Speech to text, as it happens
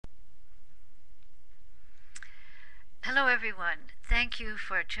Hello, everyone. Thank you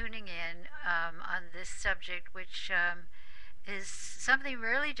for tuning in on this subject, which is something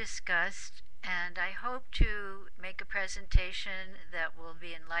rarely discussed, and I hope to make a presentation that will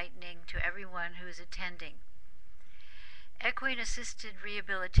be enlightening to everyone who is attending. Equine-assisted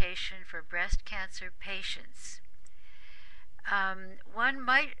rehabilitation for breast cancer patients. One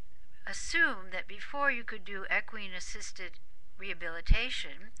might assume that before you could do equine-assisted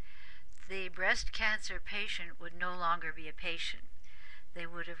rehabilitation, the breast cancer patient would no longer be a patient. They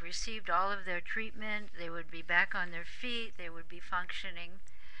would have received all of their treatment, they would be back on their feet, they would be functioning.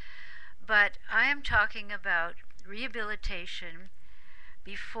 But I am talking about rehabilitation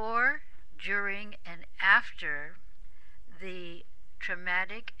before, during, and after the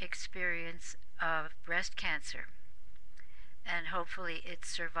traumatic experience of breast cancer, and hopefully its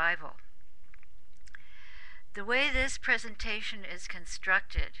survival. The way this presentation is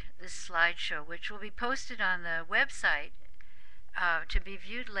constructed, this slideshow, which will be posted on the website to be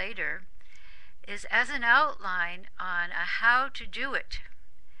viewed later, is as an outline on how to do it.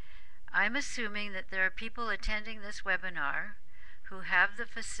 I'm assuming that there are people attending this webinar who have the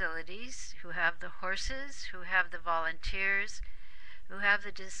facilities, who have the horses, who have the volunteers, who have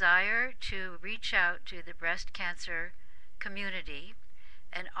the desire to reach out to the breast cancer community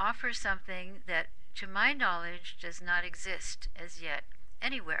and offer something that, to my knowledge, does not exist as yet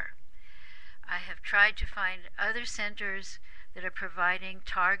anywhere. I have tried to find other centers that are providing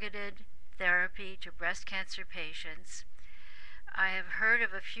targeted therapy to breast cancer patients. I have heard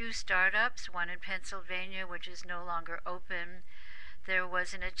of a few startups, one in Pennsylvania, which is no longer open. There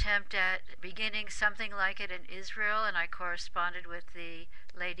was an attempt at beginning something like it in Israel, and I corresponded with the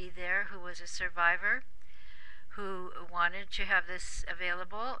lady there who was a survivor who wanted to have this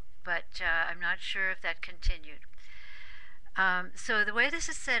available, but I'm not sure if that continued. So the way this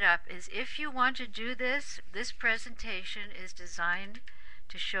is set up is, if you want to do this, this presentation is designed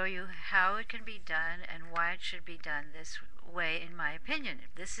to show you how it can be done and why it should be done this way, in my opinion.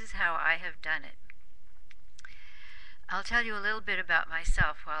 This is how I have done it. I'll tell you a little bit about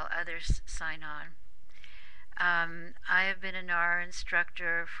myself while others sign on. I have been an RN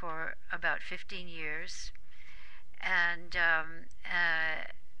instructor for about 15 years, and am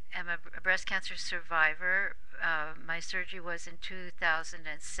a breast cancer survivor. My surgery was in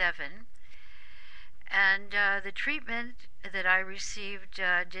 2007, and the treatment that I received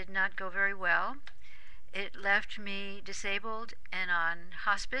did not go very well. It left me disabled and on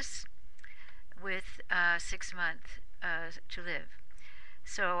hospice with 6 months to live.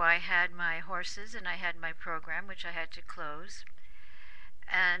 So I had my horses and I had my program, which I had to close,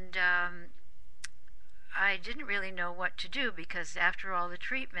 and I didn't really know what to do, because after all the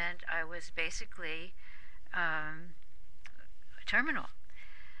treatment, I was basically terminal.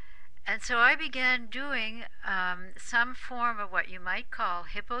 And so I began doing some form of what you might call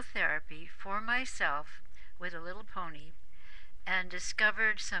hippotherapy for myself with a little pony, and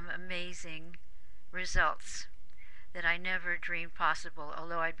discovered some amazing results that I never dreamed possible.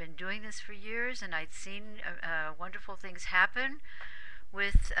 Although I'd been doing this for years and I'd seen wonderful things happen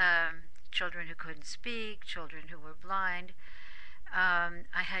with children who couldn't speak, children who were blind.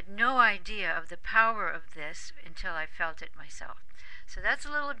 I had no idea of the power of this until I felt it myself. So that's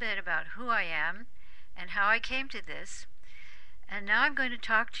a little bit about who I am and how I came to this. And now I'm going to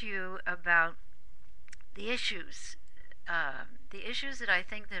talk to you about the issues that I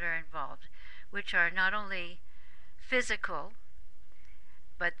think that are involved, which are not only physical,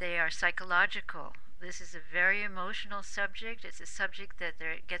 but they are psychological. This is a very emotional subject. It's a subject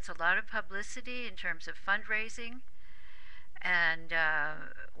that gets a lot of publicity in terms of fundraising and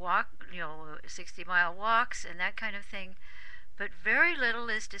 60-mile walks and that kind of thing. But very little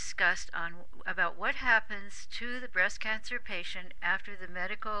is discussed about what happens to the breast cancer patient after the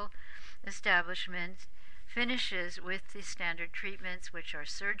medical establishment finishes with the standard treatments, which are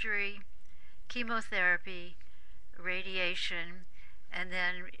surgery, chemotherapy, radiation, and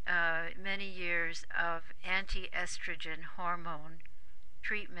then many years of anti-estrogen hormone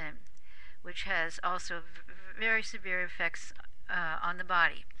treatment, which has also very severe effects on the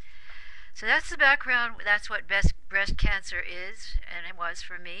body. So that's the background. That's what breast cancer is, and it was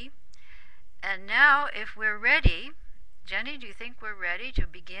for me. And now, if we're ready, Jenny, do you think we're ready to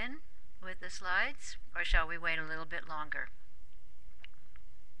begin with the slides, or shall we wait a little bit longer?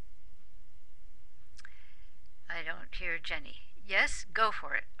 I don't hear Jenny. Yes, go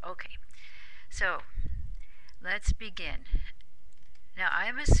for it. Okay. So let's begin. Now,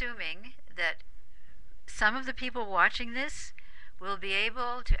 I'm assuming that some of the people watching this will be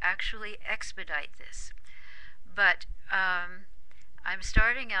able to actually expedite this. But I'm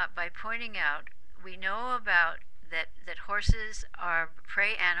starting out by pointing out, we know about that horses are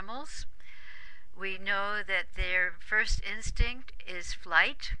prey animals. We know that their first instinct is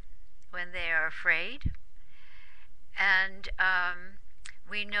flight when they are afraid. And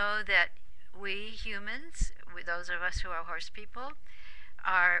we know that we humans, those of us who are horse people,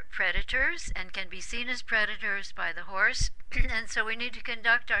 are predators and can be seen as predators by the horse. And so we need to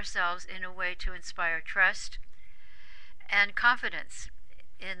conduct ourselves in a way to inspire trust and confidence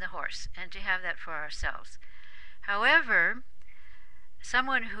in the horse, and to have that for ourselves. However,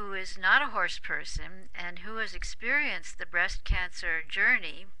 someone who is not a horse person and who has experienced the breast cancer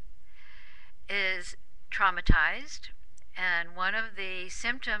journey is traumatized, and one of the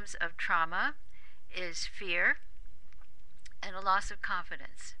symptoms of trauma is fear and a loss of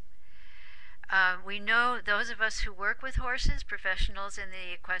confidence. We know, those of us who work with horses, professionals in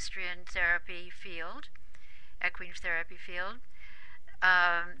the equestrian therapy field, equine therapy field,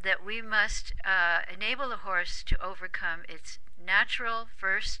 that we must enable the horse to overcome its natural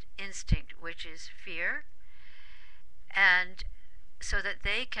first instinct, which is fear, and so that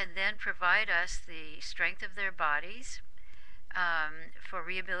they can then provide us the strength of their bodies for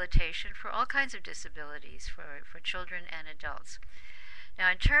rehabilitation for all kinds of disabilities, for children and adults. Now,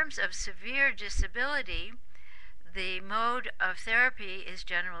 in terms of severe disability, the mode of therapy is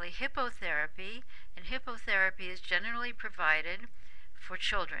generally hippotherapy, and hippotherapy is generally provided for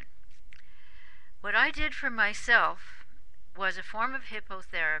children. What I did for myself was a form of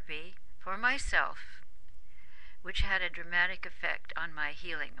hippotherapy for myself, which had a dramatic effect on my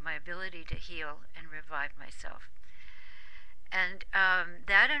healing, my ability to heal and revive myself. And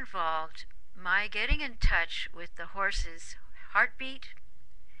that involved my getting in touch with the horse's heartbeat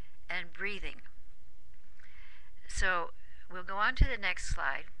and breathing. So we'll go on to the next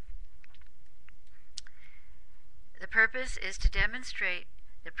slide. The purpose is to demonstrate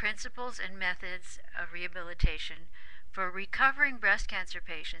the principles and methods of rehabilitation for recovering breast cancer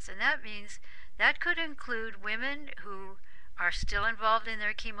patients, and that means that could include women who are still involved in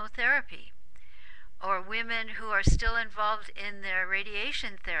their chemotherapy, or women who are still involved in their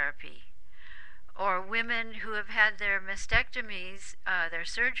radiation therapy, or women who have had their mastectomies, their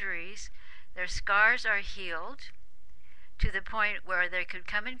surgeries, their scars are healed to the point where they could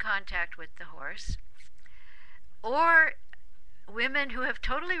come in contact with the horse, or women who have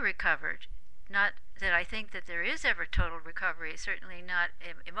totally recovered. Not that I think that there is ever total recovery, certainly not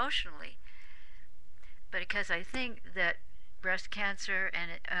emotionally, but because I think that breast cancer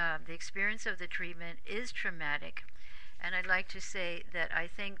and the experience of the treatment is traumatic. And I'd like to say that I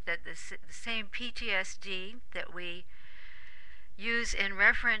think that the same PTSD that we use in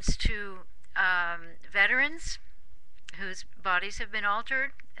reference to veterans whose bodies have been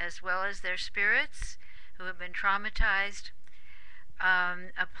altered, as well as their spirits who have been traumatized,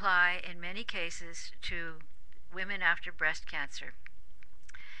 apply in many cases to women after breast cancer.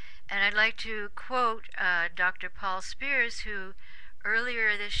 And I'd like to quote Dr. Paul Spears, who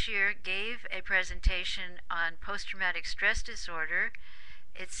earlier this year gave a presentation on post-traumatic stress disorder,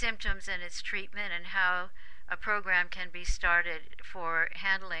 its symptoms and its treatment, and how a program can be started for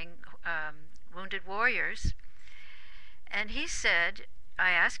handling wounded warriors. And he said,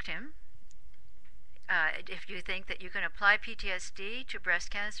 I asked him, if you think that you can apply PTSD to breast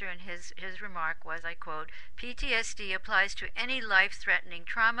cancer, and his remark was, I quote, "PTSD applies to any life-threatening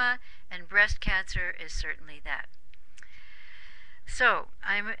trauma, and breast cancer is certainly that." So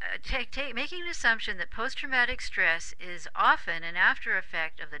I'm making an assumption that post-traumatic stress is often an after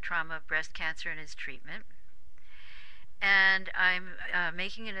effect of the trauma of breast cancer and its treatment. And I'm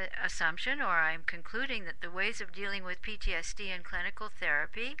making an assumption, or I'm concluding, that the ways of dealing with PTSD in clinical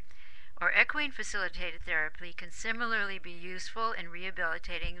therapy or equine facilitated therapy can similarly be useful in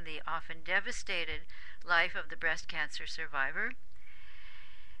rehabilitating the often devastated life of the breast cancer survivor.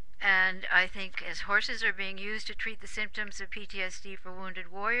 And I think as horses are being used to treat the symptoms of PTSD for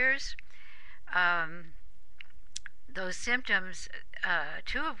wounded warriors, those symptoms,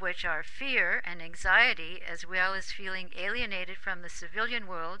 two of which are fear and anxiety, as well as feeling alienated from the civilian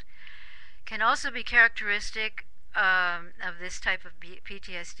world, can also be characteristic of this type of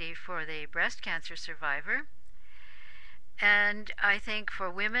PTSD for the breast cancer survivor. And I think for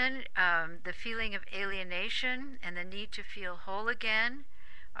women, the feeling of alienation and the need to feel whole again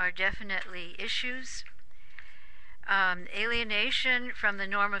are definitely issues. Alienation from the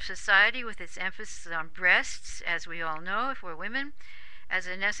norm of society, with its emphasis on breasts, as we all know if we're women, as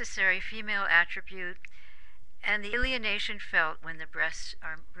a necessary female attribute, and the alienation felt when the breasts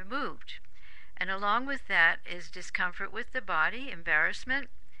are removed. And along with that is discomfort with the body, embarrassment,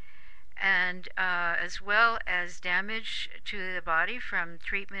 and as well as damage to the body from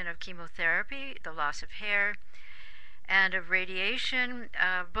treatment of chemotherapy, the loss of hair, and of radiation.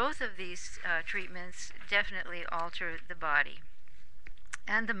 Both of these treatments definitely alter the body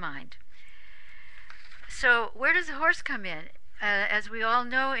and the mind. So, where does the horse come in? As we all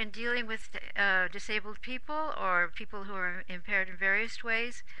know, in dealing with disabled people or people who are impaired in various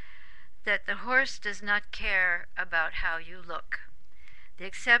ways, that the horse does not care about how you look. The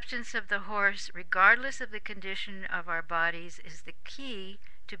acceptance of the horse, regardless of the condition of our bodies, is the key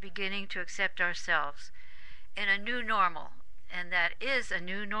to beginning to accept ourselves in a new normal. And that is a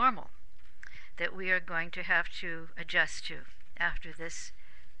new normal that we are going to have to adjust to after this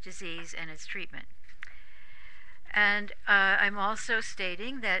disease and its treatment. And I'm also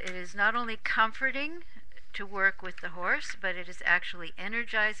stating that it is not only comforting to work with the horse, but it is actually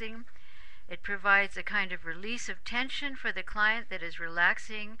energizing. It provides a kind of release of tension for the client that is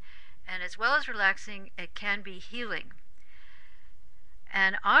relaxing, and as well as relaxing, it can be healing.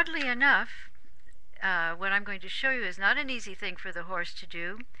 And oddly enough, what I'm going to show you is not an easy thing for the horse to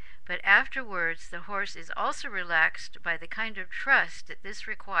do, but afterwards the horse is also relaxed by the kind of trust that this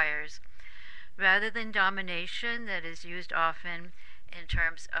requires, rather than domination that is used often in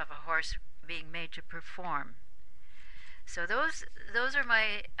terms of a horse being made to perform. So those are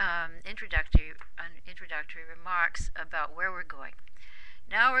my introductory remarks about where we're going.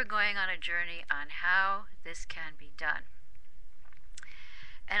 Now we're going on a journey on how this can be done.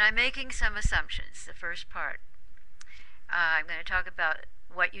 And I'm making some assumptions, the first part. I'm going to talk about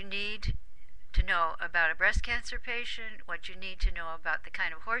what you need to know about a breast cancer patient, what you need to know about the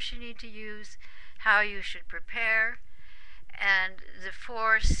kind of horse you need to use, how you should prepare, and the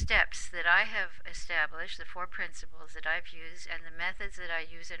 4 steps that I have established, the 4 principles that I've used, and the methods that I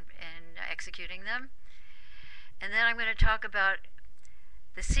use in executing them. And then I'm going to talk about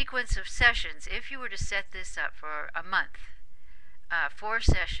the sequence of sessions. If you were to set this up for a month, 4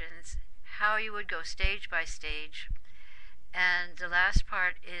 sessions, how you would go stage by stage. And the last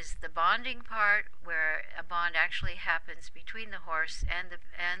part is the bonding part, where a bond actually happens between the horse and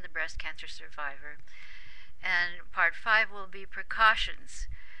the breast cancer survivor. And part 5 will be precautions,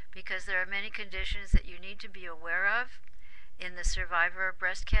 because there are many conditions that you need to be aware of in the survivor of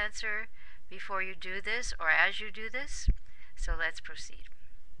breast cancer before you do this or as you do this. So let's proceed.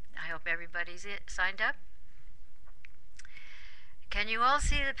 I hope everybody's signed up. Can you all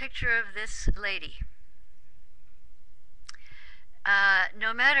see the picture of this lady?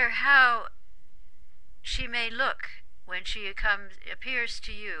 No matter how she may look when she appears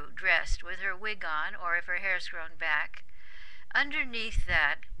to you dressed with her wig on, or if her hair's grown back, underneath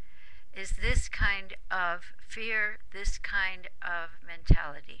that is this kind of fear, this kind of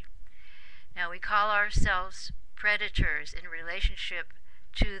mentality. Now, we call ourselves predators in relationship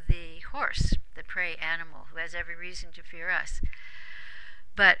to the horse, the prey animal, who has every reason to fear us.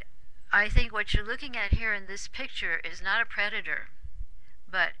 But I think what you're looking at here in this picture is not a predator,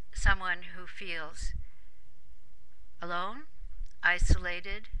 but someone who feels alone,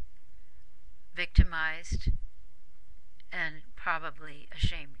 isolated, victimized, and probably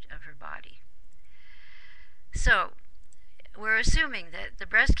ashamed of her body. So, we're assuming that the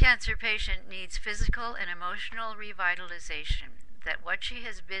breast cancer patient needs physical and emotional revitalization, that what she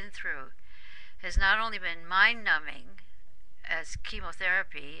has been through has not only been mind-numbing, as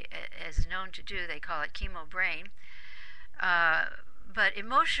chemotherapy is known to do, they call it chemo brain, but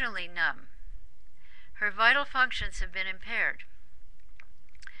emotionally numb. Her vital functions have been impaired.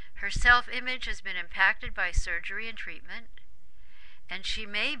 Her self-image has been impacted by surgery and treatment, and she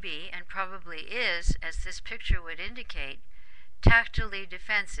may be, and probably is, as this picture would indicate, tactily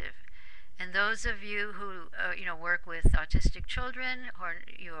defensive. And those of you who work with autistic children, or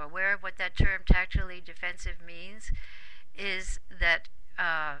you are aware of what that term tactily defensive means, is that,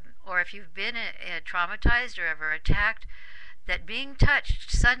 or if you've been traumatized or ever attacked, that being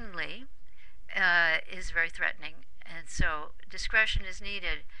touched suddenly is very threatening. And so discretion is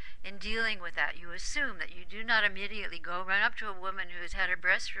needed in dealing with that. You assume that you do not immediately go run up to a woman who's had her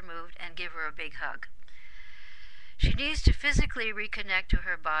breast removed and give her a big hug. She needs to physically reconnect to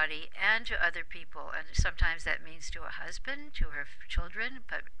her body and to other people, and sometimes that means to a husband, to her children,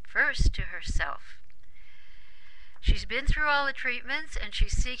 but first to herself. She's been through all the treatments, and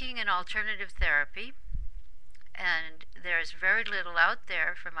she's seeking an alternative therapy, and there's very little out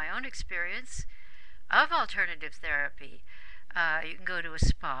there, from my own experience, of alternative therapy. You can go to a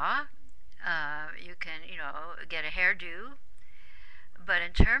spa, you can, get a hairdo, but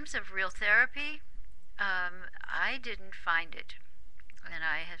in terms of real therapy, I didn't find it, and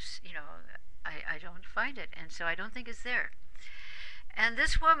I don't find it, and so I don't think it's there. And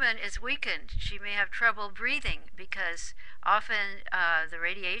this woman is weakened. She may have trouble breathing because often the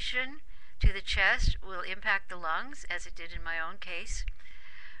radiation to the chest will impact the lungs, as it did in my own case,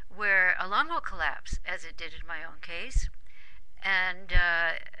 where a lung will collapse, as it did in my own case, and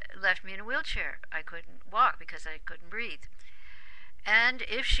left me in a wheelchair. I couldn't walk because I couldn't breathe. And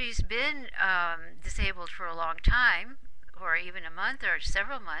if she's been disabled for a long time, or even a month or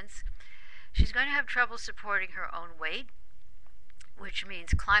several months, she's going to have trouble supporting her own weight, which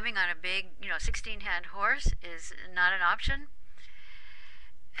means climbing on a big, 16-hand horse is not an option.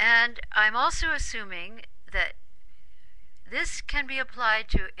 And I'm also assuming that this can be applied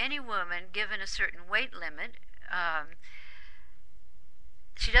to any woman given a certain weight limit.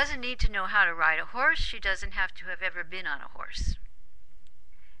 She doesn't need to know how to ride a horse. She doesn't have to have ever been on a horse.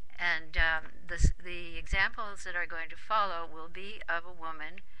 And the examples that are going to follow will be of a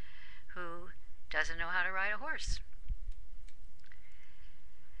woman who doesn't know how to ride a horse.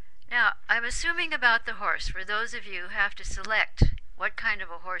 Now, I'm assuming about the horse, for those of you who have to select what kind of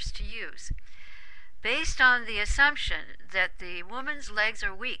a horse to use, based on the assumption that the woman's legs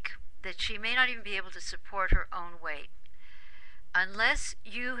are weak, that she may not even be able to support her own weight. Unless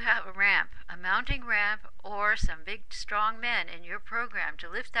you have a ramp, a mounting ramp, or some big strong men in your program to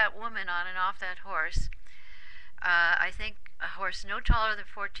lift that woman on and off that horse, I think a horse no taller than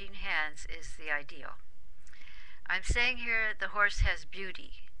 14 hands is the ideal. I'm saying here the horse has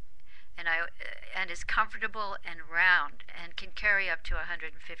beauty, and is comfortable and round and can carry up to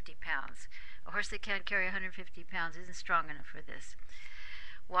 150 pounds. A horse that can't carry 150 pounds isn't strong enough for this.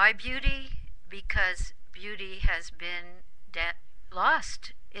 Why beauty? Because beauty has been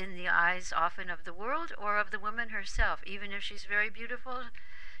lost in the eyes often of the world or of the woman herself. Even if she's very beautiful,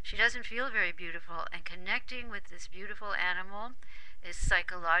 she doesn't feel very beautiful, and connecting with this beautiful animal is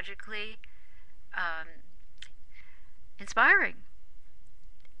psychologically inspiring,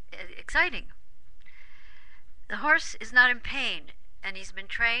 exciting. The horse is not in pain, and he's been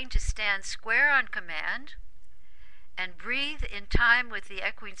trained to stand square on command and breathe in time with the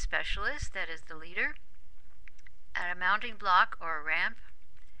equine specialist, that is the leader, at a mounting block or a ramp.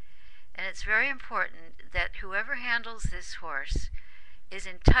 And it's very important that whoever handles this horse is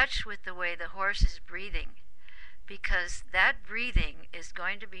in touch with the way the horse is breathing, because that breathing is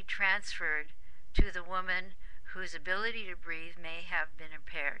going to be transferred to the woman whose ability to breathe may have been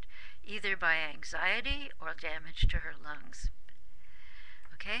impaired, either by anxiety or damage to her lungs.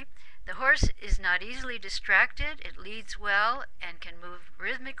 Okay? The horse is not easily distracted. It leads well and can move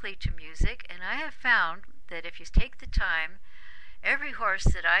rhythmically to music, and I have found that if you take the time, every horse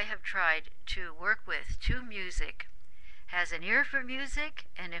that I have tried to work with to music has an ear for music,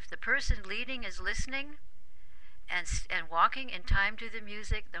 and if the person leading is listening and walking in time to the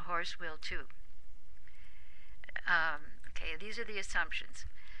music, the horse will too. Okay, these are the assumptions.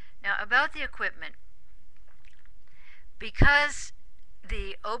 Now, about the equipment, because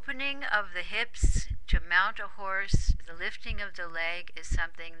the opening of the hips to mount a horse, the lifting of the leg is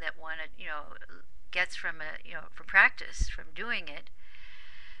something that one, gets from from practice, from doing it.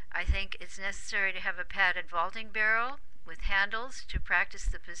 I think it's necessary to have a padded vaulting barrel with handles to practice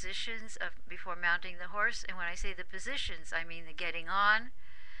the positions before mounting the horse. And when I say the positions, I mean the getting on,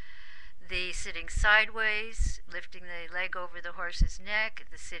 the sitting sideways, lifting the leg over the horse's neck,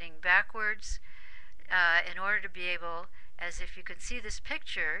 the sitting backwards, in order to be able, as if you can see this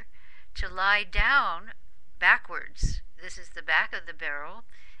picture, to lie down backwards. This is the back of the barrel,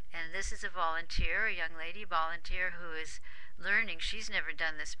 and this is a volunteer, a young lady volunteer who is learning. She's never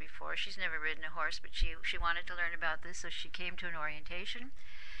done this before. She's never ridden a horse, but she wanted to learn about this, so she came to an orientation.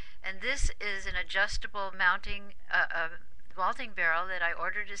 And this is an adjustable mounting vaulting barrel that I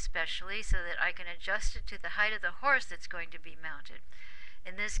ordered especially so that I can adjust it to the height of the horse that's going to be mounted.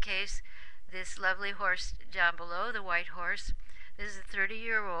 In this case, this lovely horse down below, the white horse, this is a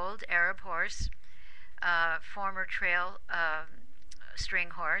 30-year-old Arab horse, former trail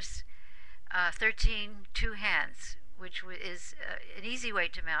string horse, 13 two hands, which is an easy way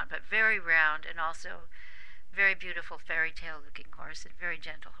to mount, but very round and also very beautiful fairy tale looking horse, and very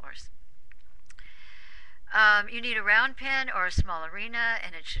gentle horse. You need a round pen or a small arena,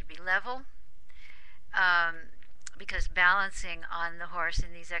 and it should be level, because balancing on the horse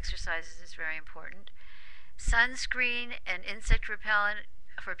in these exercises is very important. Sunscreen and insect repellent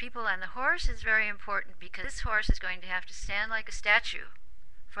for people on the horse is very important, because this horse is going to have to stand like a statue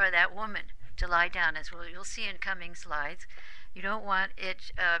for that woman to lie down, as you'll see in coming slides. You don't want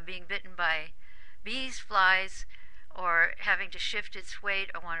it being bitten by bees, flies, or having to shift its weight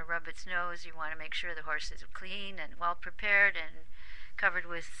or want to rub its nose. You want to make sure the horse is clean and well prepared and covered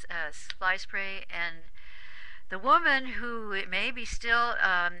with fly spray. And The woman who may be still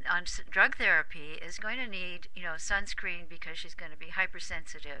on drug therapy is going to need, sunscreen because she's going to be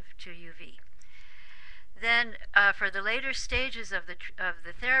hypersensitive to UV. Then, for the later stages of the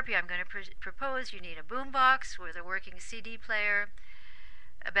therapy, I'm going to propose you need a boom box with a working CD player,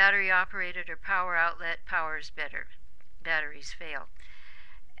 a battery operated or power outlet. Power is better. Batteries fail.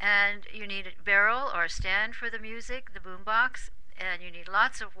 And you need a barrel or a stand for the music, the boom box, and you need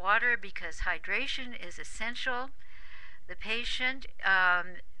lots of water because hydration is essential. The patient,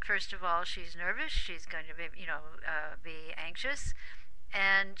 first of all, she's nervous. She's going to be anxious,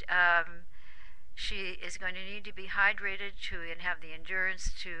 and she is going to need to be hydrated and have the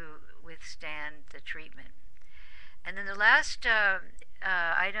endurance to withstand the treatment. And then the last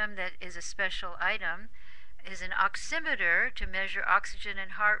item that is a special item is an oximeter to measure oxygen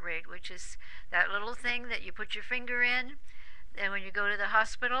and heart rate, which is that little thing that you put your finger in, and when you go to the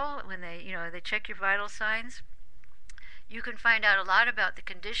hospital, when they check your vital signs, you can find out a lot about the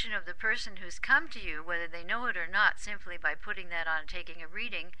condition of the person who's come to you, whether they know it or not, simply by putting that on and taking a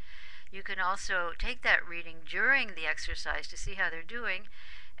reading. You can also take that reading during the exercise to see how they're doing,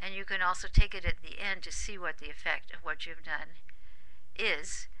 and you can also take it at the end to see what the effect of what you've done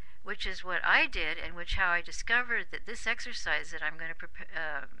is, which is what I did, and how I discovered that this exercise that I'm going to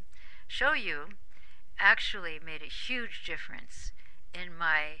show you actually made a huge difference in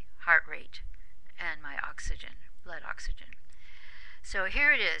my heart rate and my oxygen, blood oxygen. So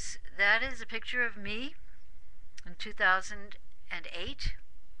here it is. That is a picture of me in 2008,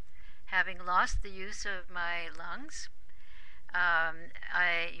 having lost the use of my lungs.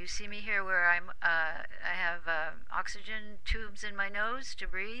 You see me here where I have oxygen tubes in my nose to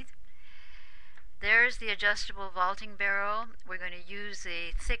breathe. There's the adjustable vaulting barrel. We're going to use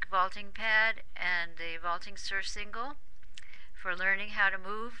the thick vaulting pad and the vaulting surcingle for learning how to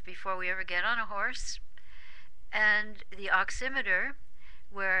move before we ever get on a horse. And the oximeter,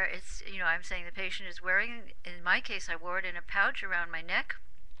 where it's, I'm saying the patient is wearing, in my case, I wore it in a pouch around my neck.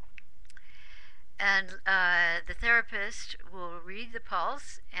 And the therapist will read the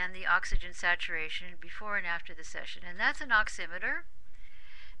pulse and the oxygen saturation before and after the session. And that's an oximeter.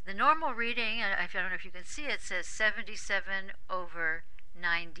 The normal reading, I don't know if you can see it, says 77/98.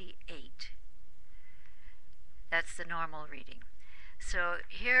 That's the normal reading. So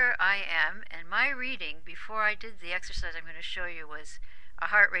here I am, and my reading before I did the exercise I'm going to show you was a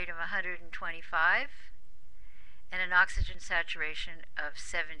heart rate of 125 and an oxygen saturation of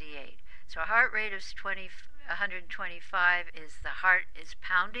 78. So a heart rate of 125 is the heart is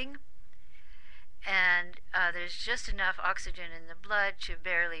pounding, and there's just enough oxygen in the blood to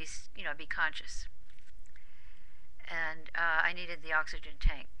barely, be conscious. And I needed the oxygen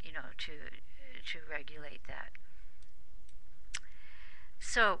tank, to regulate that.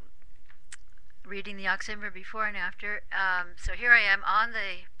 So, reading the oximeter before and after. So here I am on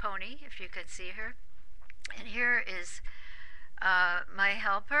the pony, if you could see her. And here is my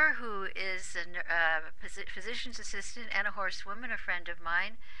helper, who is a physician's assistant and a horsewoman, a friend of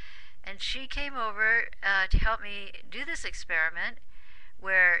mine. And she came over to help me do this experiment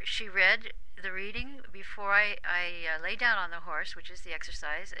where she read the reading before I lay down on the horse, which is the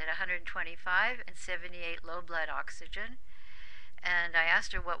exercise, at 125 and 78 low blood oxygen. And I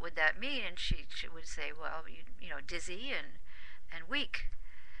asked her what would that mean, and she would say, well, dizzy and weak.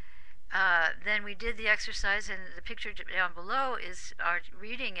 Then we did the exercise, and the picture down below is our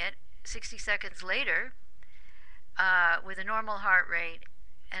reading it 60 seconds later with a normal heart rate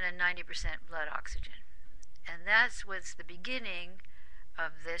and a 90% blood oxygen. And that was the beginning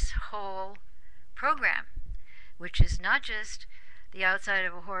of this whole program, which is not just the outside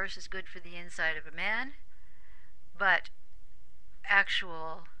of a horse is good for the inside of a man, but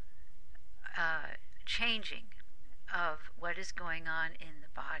actual changing of what is going on in the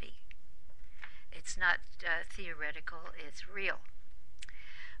body. It's not theoretical, it's real.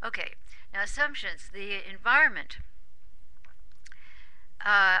 Okay, now assumptions. The environment.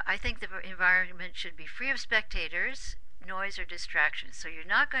 I think the environment should be free of spectators, noise, or distractions. So you're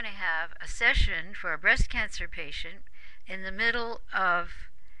not going to have a session for a breast cancer patient in the middle of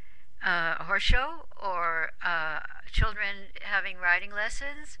a horse show, or children having riding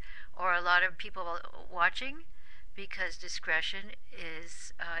lessons, or a lot of people watching, because discretion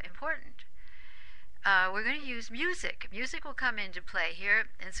is important. We're going to use music. Music will come into play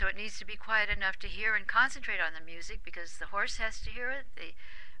here, and so it needs to be quiet enough to hear and concentrate on the music, because the horse has to hear it, the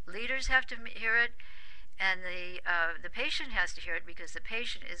leaders have to hear it, and the patient has to hear it, because the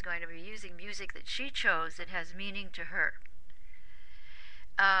patient is going to be using music that she chose that has meaning to her.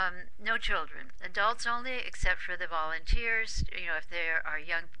 No children. Adults only, except for the volunteers. You know, if there are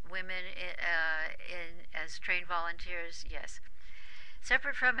young women as trained volunteers, yes.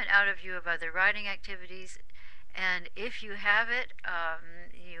 Separate from and out of view of other riding activities. And if you have it,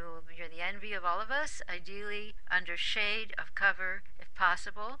 you're the envy of all of us, ideally under shade of cover, if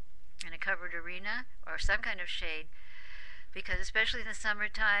possible, in a covered arena or some kind of shade, because especially in the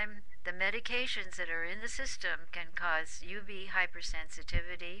summertime, the medications that are in the system can cause UV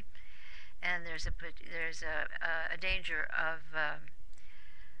hypersensitivity, and there's a danger of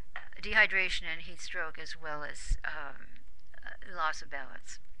dehydration and heat stroke as well as loss of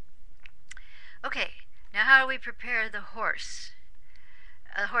balance. Okay, now how do we prepare the horse?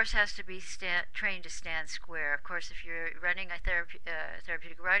 A horse has to be trained to stand square. Of course, if you're running a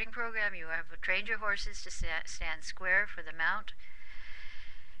therapeutic riding program, you have trained your horses to stand square for the mount.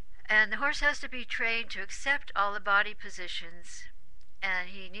 And the horse has to be trained to accept all the body positions, and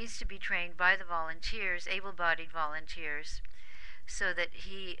he needs to be trained by the volunteers, able-bodied volunteers, so that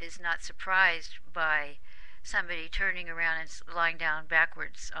he is not surprised by somebody turning around and lying down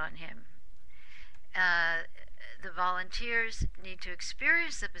backwards on him. The volunteers need to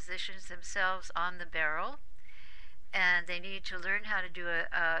experience the positions themselves on the barrel, and they need to learn how to do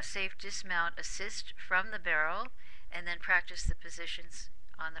a safe dismount assist from the barrel, and then practice the positions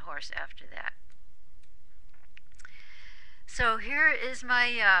on the horse after that. So here is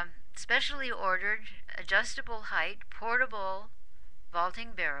my specially ordered adjustable height portable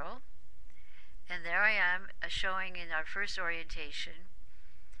vaulting barrel, and there I am showing in our first orientation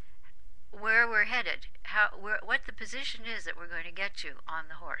where we're headed, what the position is that we're going to get to on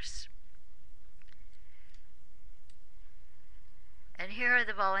the horse. And here are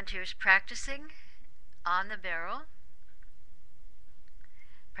the volunteers practicing on the barrel,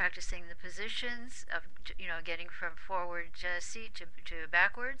 practicing the positions of, getting from forward seat to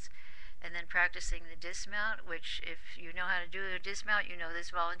backwards, and then practicing the dismount, which if you know how to do a dismount, you know this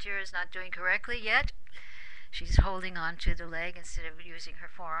volunteer is not doing correctly yet. She's holding on to the leg instead of using her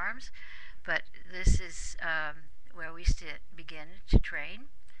forearms. But this is where we begin to train.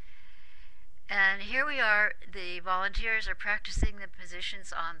 And here we are, the volunteers are practicing the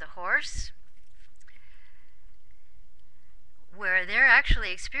positions on the horse, where they're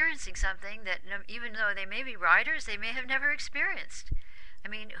actually experiencing something that even though they may be riders, they may have never experienced. I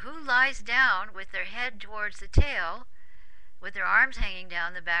mean, who lies down with their head towards the tail with their arms hanging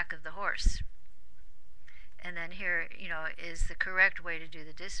down the back of the horse? And then here, is the correct way to do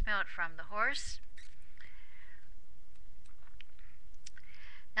the dismount from the horse.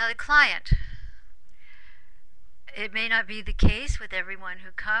 Now the client. It may not be the case with everyone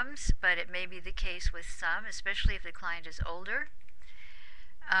who comes, but it may be the case with some, especially if the client is older.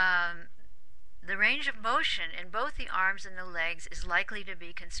 The range of motion in both the arms and the legs is likely to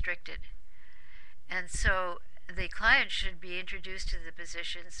be constricted. And so the client should be introduced to the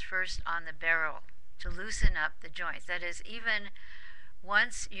positions first on the barrel to loosen up the joints. That is, even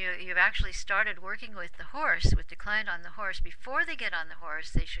once you've actually started working with the horse, with the client on the horse, before they get on the horse,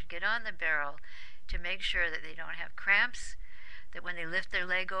 they should get on the barrel to make sure that they don't have cramps, that when they lift their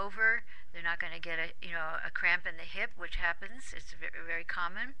leg over, they're not going to get a cramp in the hip, which happens. It's very, very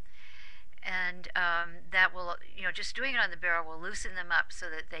common. And that will, just doing it on the barrel will loosen them up so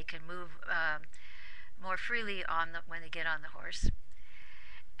that they can move more freely when they get on the horse.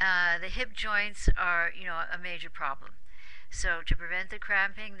 The hip joints are, a major problem. So to prevent the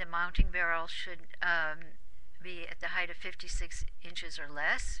cramping, the mounting barrel should be at the height of 56 inches or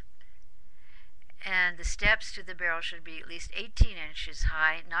less. And the steps to the barrel should be at least 18 inches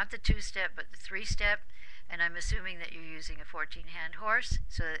high, not the 2-step, but the 3-step. And I'm assuming that you're using a 14-hand horse,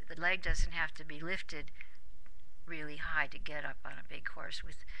 so that the leg doesn't have to be lifted really high to get up on a big horse,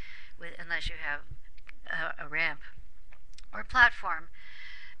 unless you have a ramp or platform,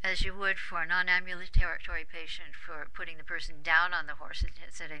 as you would for a non-ambulatory patient, for putting the person down on the horse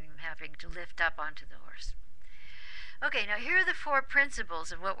instead of having to lift up onto the horse. Okay, now here are the 4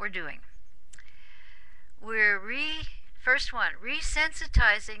 principles of what we're doing. We're first one,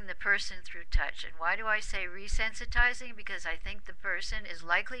 re-sensitizing the person through touch. And why do I say re-sensitizing? Because I think the person is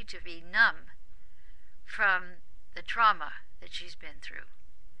likely to be numb from the trauma that she's been through.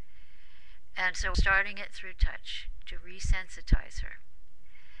 And so starting it through touch to re-sensitize her.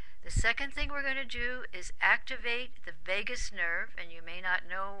 The second thing we're going to do is activate the vagus nerve, and you may not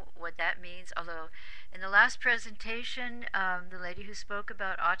know what that means, although in the last presentation, the lady who spoke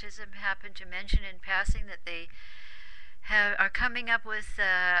about autism happened to mention in passing that they are coming up with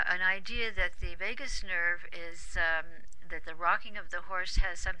an idea that the vagus nerve is, that the rocking of the horse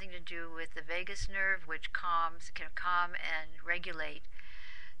has something to do with the vagus nerve, which can calm and regulate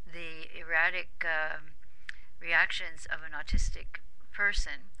the erratic reactions of an autistic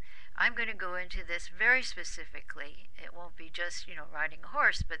person. I'm going to go into this very specifically. It won't be just, riding a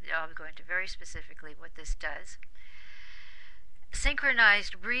horse, but I'll go into very specifically what this does.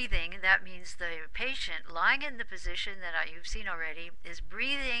 Synchronized breathing, that means the patient lying in the position that you've seen already is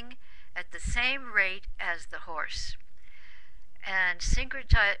breathing at the same rate as the horse. And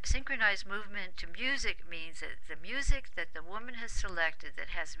synchronized movement to music means that the music that the woman has selected that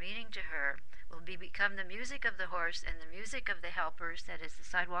has meaning to her will become the music of the horse and the music of the helpers, that is the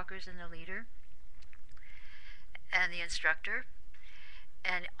sidewalkers and the leader and the instructor,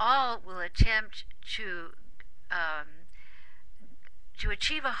 and all will attempt to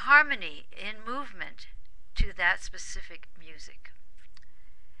achieve a harmony in movement to that specific music.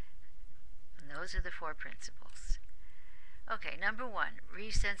 And those are the 4 principles. Okay, number 1,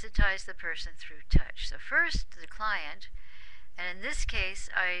 resensitize the person through touch. So first, the client, and in this case,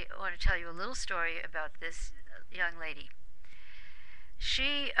 I want to tell you a little story about this young lady.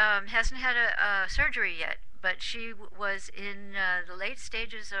 She hasn't had a surgery yet, but she was in the late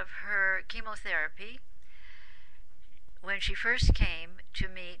stages of her chemotherapy when she first came to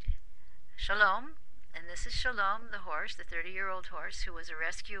meet Shalom. And this is Shalom, the horse, the 30-year-old horse, who was a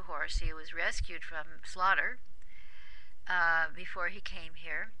rescue horse. He was rescued from slaughter before he came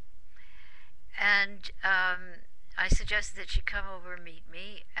here. And I suggested that she come over and meet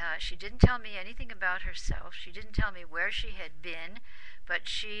me. She didn't tell me anything about herself. She didn't tell me where she had been, but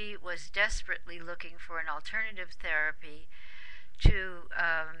she was desperately looking for an alternative therapy to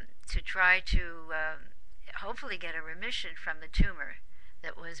try to hopefully get a remission from the tumor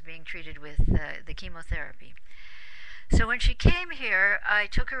that was being treated with the chemotherapy. So when she came here, I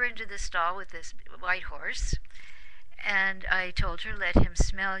took her into the stall with this white horse, and I told her, let him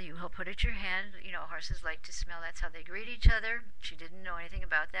smell you. He'll put it in your hand. Horses like to smell. That's how they greet each other. She didn't know anything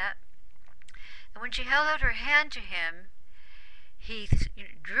about that. And when she held out her hand to him, he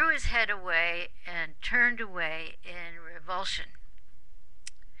drew his head away and turned away in revulsion.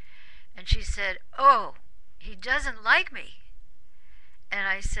 And she said, "Oh, he doesn't like me." And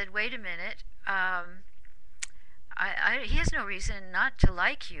I said, "Wait a minute. He has no reason not to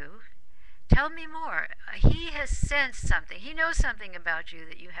like you. Tell me more. He has sensed something. He knows something about you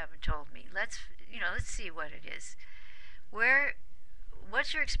that you haven't told me. Let's see what it is.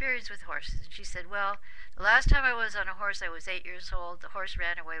 What's your experience with horses?" And she said, "Well, the last time I was on a horse, I was 8 years old. The horse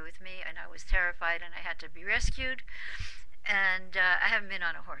ran away with me, and I was terrified, and I had to be rescued. And I haven't been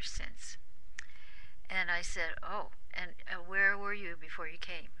on a horse since." And I said, "Oh, and where were you before you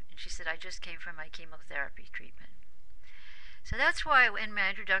came?" And she said, "I just came from my chemotherapy treatment." So that's why in my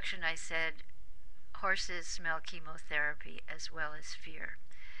introduction I said horses smell chemotherapy as well as fear.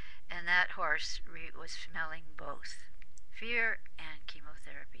 And that horse was smelling both, fear and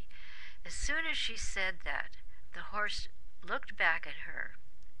chemotherapy. As soon as she said that, the horse looked back at her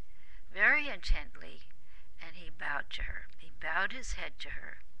very intently, and he bowed to her. He bowed his head to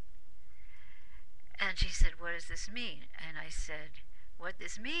her. And she said, "What does this mean?" And I said, "What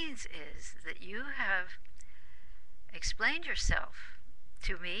this means is that you have explained yourself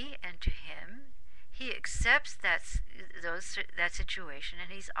to me and to him. He accepts that situation,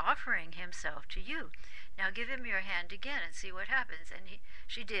 and he's offering himself to you. Now give him your hand again and see what happens." And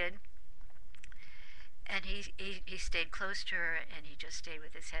she did. And he stayed close to her, and he just stayed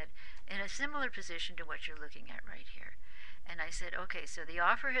with his head in a similar position to what you're looking at right here. And I said, "Okay, so the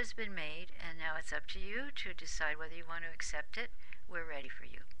offer has been made, and now it's up to you to decide whether you want to accept it. We're ready for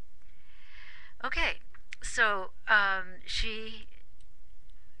you." Okay, so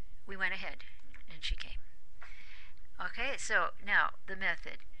we went ahead, and she came. Okay, so now the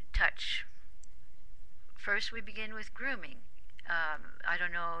method, touch. First, we begin with grooming. I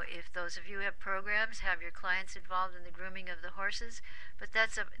don't know if those of you who have programs have your clients involved in the grooming of the horses, but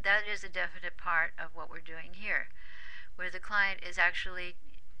that is a definite part of what we're doing here, where the client is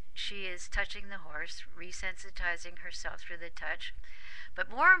she is touching the horse, resensitizing herself through the touch. But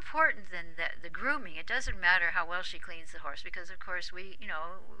more important than the grooming, it doesn't matter how well she cleans the horse, because of course we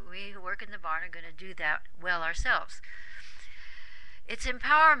who work in the barn are going to do that well ourselves. It's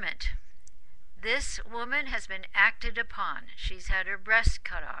empowerment. This woman has been acted upon. She's had her breast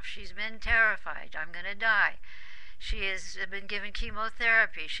cut off. She's been terrified. I'm going to die. She has been given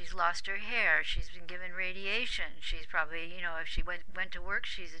chemotherapy. She's lost her hair. She's been given radiation. She's probably, if she went to work,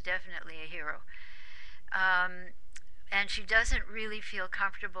 she's definitely a hero. And she doesn't really feel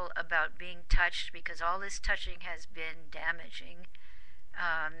comfortable about being touched because all this touching has been damaging.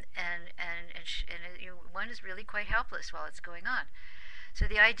 One is really quite helpless while it's going on. So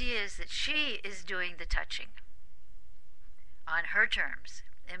the idea is that she is doing the touching on her terms,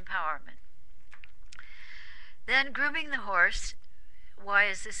 empowerment. Then grooming the horse. Why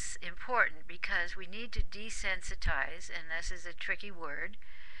is this important? Because we need to desensitize, and this is a tricky word,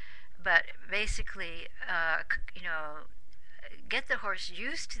 but basically, get the horse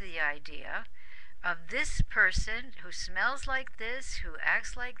used to the idea of this person who smells like this, who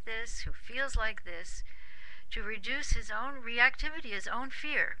acts like this, who feels like this, to reduce his own reactivity, his own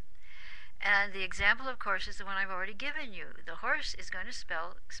fear. And the example, of course, is the one I've already given you. The horse is going to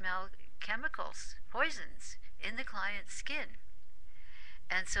smell chemicals, poisons, in the client's skin.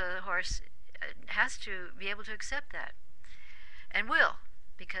 And so the horse has to be able to accept that, and will,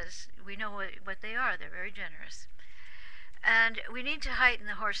 because we know what they are. They're very generous. And we need to heighten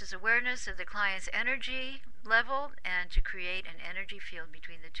the horse's awareness of the client's energy level and to create an energy field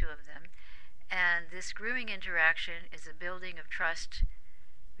between the two of them. And this grooming interaction is a building of trust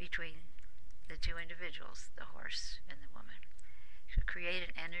between the two individuals, the horse and the woman. To create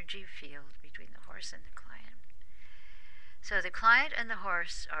an energy field between the horse and the client. So the client and the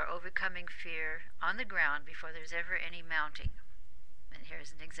horse are overcoming fear on the ground before there's ever any mounting. And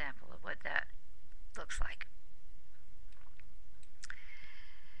here's an example of what that looks like.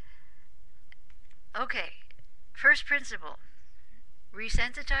 Okay, first principle,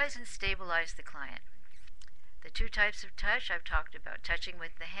 resensitize and stabilize the client. The two types of touch I've talked about, touching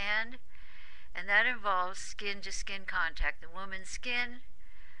with the hand, and that involves skin-to-skin contact, the woman's skin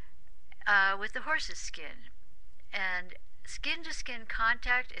with the horse's skin. And skin-to-skin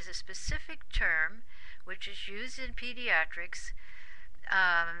contact is a specific term which is used in pediatrics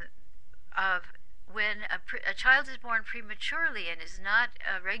of when a child is born prematurely and is not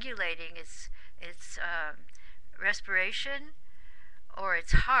regulating its respiration or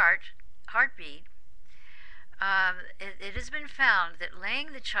its heartbeat. It has been found that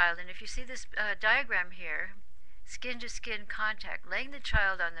laying the child, and if you see this diagram here, skin-to-skin contact, laying the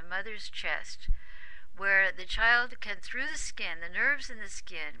child on the mother's chest, where the child can, through the skin, the nerves in the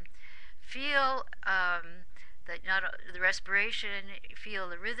skin, feel the respiration, feel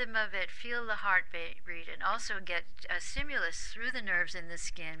the rhythm of it, feel the heartbeat, and also get a stimulus through the nerves in the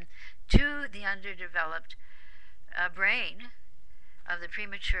skin to the underdeveloped brain of the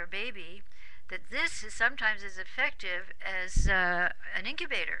premature baby, that this is sometimes as effective as an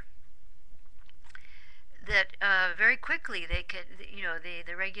incubator. That very quickly they can,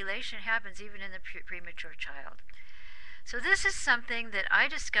 the regulation happens even in the premature child. So this is something that I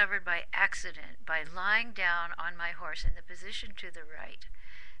discovered by accident, by lying down on my horse in the position to the right.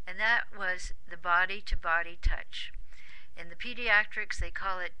 And that was the body-to-body touch. In the pediatrics, they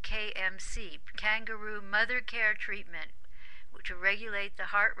call it KMC, Kangaroo Mother Care Treatment, to regulate the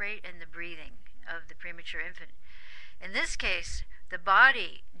heart rate and the breathing of the premature infant. In this case, the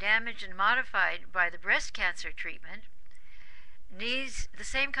body damaged and modified by the breast cancer treatment needs the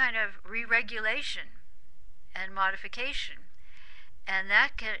same kind of re-regulation and modification, and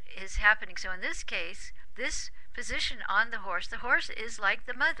that is happening. So in this case, this position on the horse is like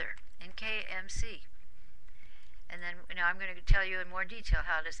the mother in KMC. And then now I'm going to tell you in more detail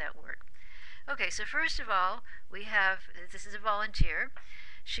how does that work. Okay, so first of all, this is a volunteer.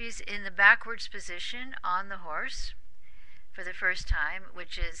 She's in the backwards position on the horse for the first time,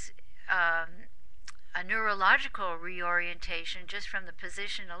 which is a neurological reorientation just from the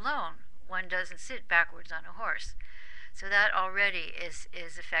position alone. One doesn't sit backwards on a horse. So that already is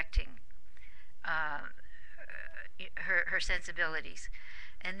affecting her sensibilities.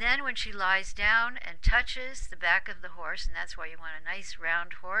 And then when she lies down and touches the back of the horse, and that's why you want a nice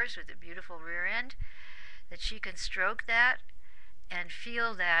round horse with a beautiful rear end, that she can stroke that and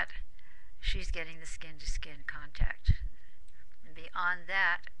feel that she's getting the skin-to-skin contact. And beyond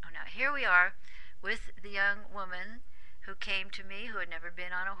that, now here we are with the young woman who came to me, who had never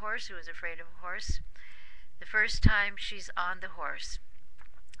been on a horse, who was afraid of a horse. The first time she's on the horse,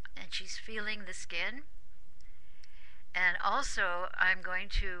 and she's feeling the skin. And also, I'm going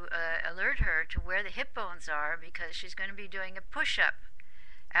to alert her to where the hip bones are, because she's going to be doing a push-up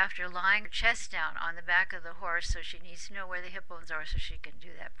after lying her chest down on the back of the horse, so she needs to know where the hip bones are so she can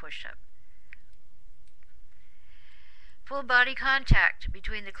do that push-up. Full body contact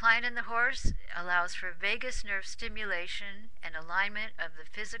between the client and the horse allows for vagus nerve stimulation and alignment of the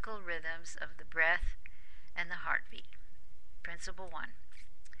physical rhythms of the breath and the heartbeat. Principle 1.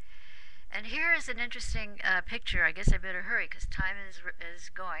 And here is an interesting picture. I guess I better hurry because time is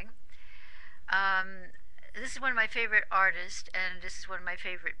going. This is one of my favorite artists, and this is one of my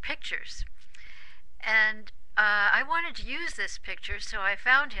favorite pictures. And I wanted to use this picture, so I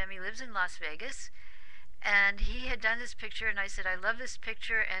found him. He lives in Las Vegas. And he had done this picture, and I said, I love this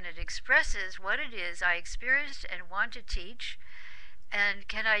picture, and it expresses what it is I experienced and want to teach. and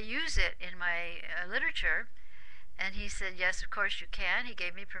can I use it in my literature? And he said, yes, of course you can. He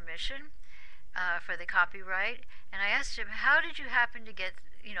gave me permission for the copyright. And I asked him, how did you happen to get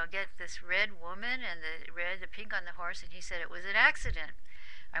this red woman and the pink on the horse? And he said it was an accident.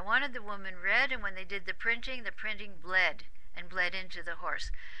 I wanted the woman red, and when they did the printing bled and bled into the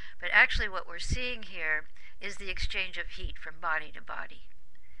horse. But actually what we're seeing here is the exchange of heat from body to body.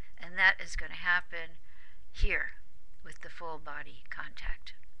 And that is going to happen here with the full body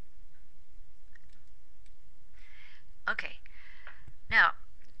contact. Okay, now,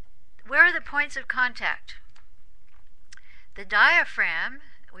 where are the points of contact? The diaphragm,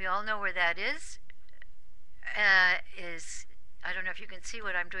 we all know where that is, I don't know if you can see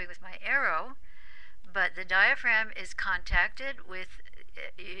what I'm doing with my arrow, but the diaphragm is contacted with,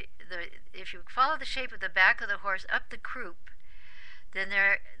 if you follow the shape of the back of the horse up the croup, then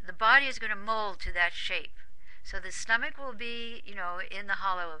the body is going to mold to that shape. So the stomach will be, in the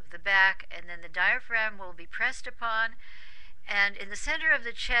hollow of the back, and then the diaphragm will be pressed upon. And in the center of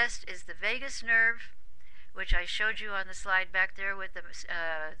the chest is the vagus nerve, which I showed you on the slide back there with the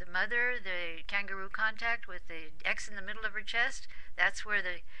mother, the kangaroo contact with the X in the middle of her chest. That's where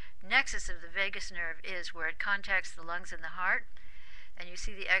the nexus of the vagus nerve is, where it contacts the lungs and the heart. And you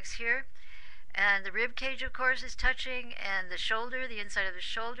see the X here. And the rib cage, of course, is touching, and the shoulder, the inside of the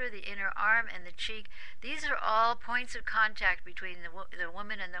shoulder, the inner arm, and the cheek. These are all points of contact between the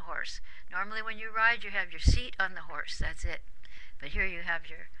woman and the horse. Normally when you ride, you have your seat on the horse. That's it. But here you have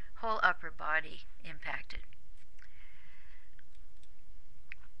your whole upper body impacted.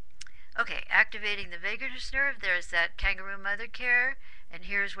 Okay, activating the vagus nerve. There's that kangaroo mother care, and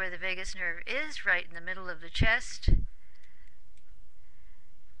here's where the vagus nerve is, right in the middle of the chest.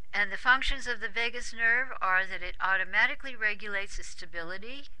 And the functions of the vagus nerve are that it automatically regulates the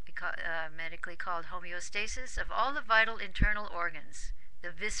stability, medically called homeostasis, of all the vital internal organs,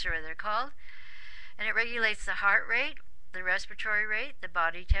 the viscera they're called. And it regulates the heart rate, the respiratory rate, the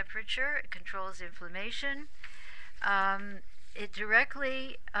body temperature. It controls inflammation. It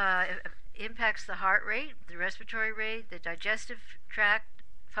directly impacts the heart rate, the respiratory rate, the digestive tract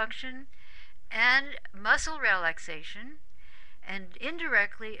function, and muscle relaxation. And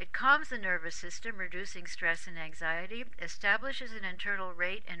indirectly, it calms the nervous system, reducing stress and anxiety, establishes an internal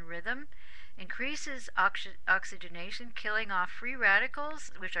rate and rhythm, increases oxygenation, killing off free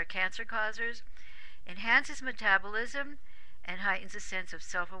radicals, which are cancer causers, enhances metabolism, and heightens a sense of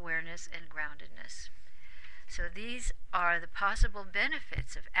self-awareness and groundedness. So these are the possible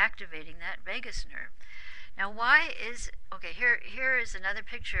benefits of activating that vagus nerve. Now here is another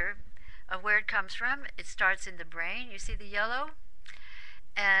picture of where it comes from. It starts in the brain. You see the yellow?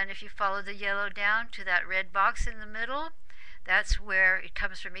 And if you follow the yellow down to that red box in the middle, that's where it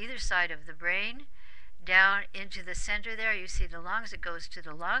comes from either side of the brain. Down into the center there, you see the lungs. It goes to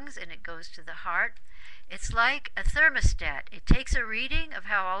the lungs and it goes to the heart. It's like a thermostat. It takes a reading of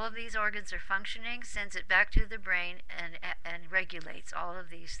how all of these organs are functioning, sends it back to the brain, and regulates all of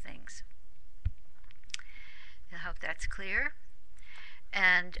these things. I hope that's clear.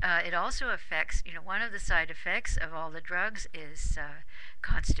 And it also affects, one of the side effects of all the drugs is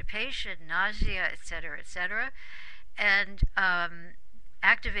constipation, nausea, etc., etc. And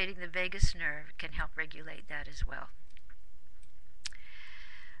activating the vagus nerve can help regulate that as well.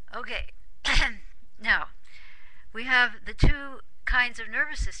 Okay, now we have the two kinds of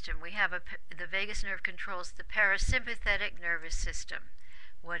nervous system. We have the vagus nerve controls the parasympathetic nervous system.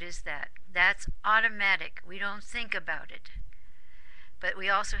 What is that? That's automatic. We don't think about it. But we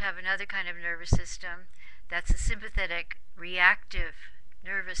also have another kind of nervous system that's the sympathetic reactive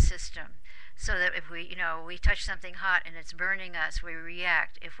nervous system. So that if we touch something hot and it's burning us, we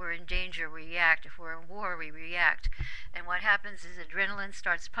react. If we're in danger, we react. If we're in war, we react. And what happens is adrenaline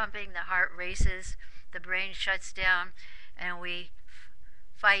starts pumping, the heart races, the brain shuts down, and we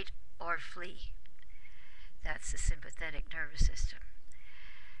fight or flee. That's the sympathetic nervous system.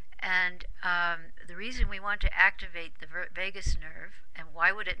 And the reason we want to activate the vagus nerve, and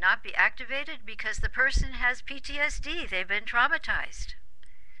why would it not be activated? Because the person has PTSD. They've been traumatized.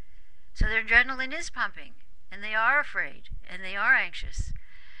 So their adrenaline is pumping, and they are afraid, and they are anxious.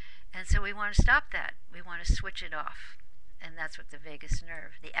 And so we want to stop that. We want to switch it off. And that's what the vagus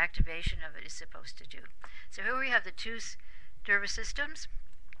nerve, the activation of it, is supposed to do. So here we have the two nervous systems.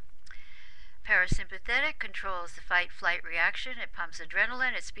 Parasympathetic controls the fight-flight reaction. It pumps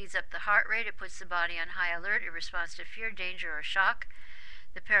adrenaline. It speeds up the heart rate. It puts the body on high alert. It responds to fear, danger, or shock.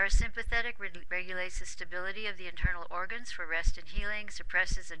 The parasympathetic regulates the stability of the internal organs for rest and healing,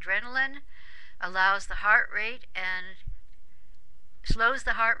 suppresses adrenaline, allows the heart rate and slows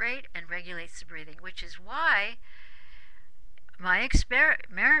the heart rate, and regulates the breathing, which is why my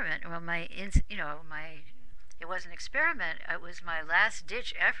experiment, well, it was an experiment. It was my last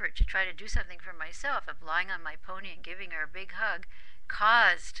ditch effort to try to do something for myself. Of lying on my pony and giving her a big hug,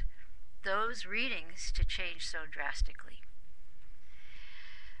 caused those readings to change so drastically.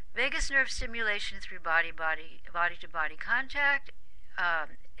 Vagus nerve stimulation through body-to-body contact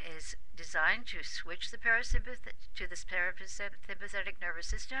is designed to switch the parasympathetic nervous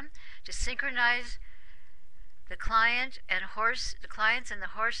system, to synchronize the client's and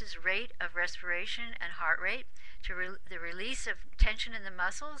the horse's rate of respiration and heart rate, to the release of tension in the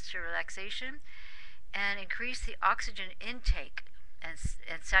muscles, to relaxation, and increase the oxygen intake and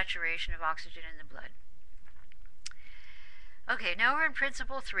saturation of oxygen in the blood. Okay, now we're in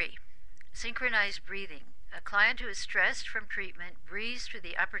principle 3, synchronized breathing. A client who is stressed from treatment breathes through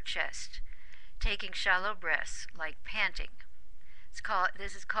the upper chest, taking shallow breaths, like panting.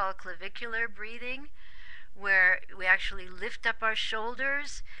 This is called clavicular breathing, where we actually lift up our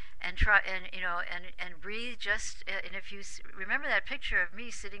shoulders and breathe. And if you remember that picture of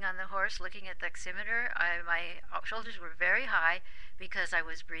me sitting on the horse looking at the oximeter, my shoulders were very high because I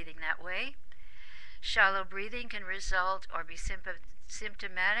was breathing that way. Shallow breathing can result or be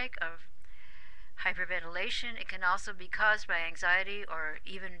symptomatic of hyperventilation. It can also be caused by anxiety or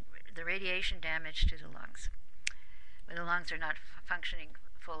even the radiation damage to the lungs, when the lungs are not functioning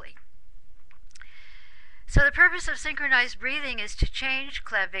fully. So the purpose of synchronized breathing is to change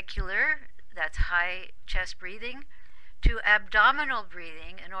clavicular, that's high chest breathing, to abdominal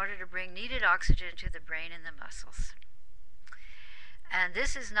breathing in order to bring needed oxygen to the brain and the muscles. And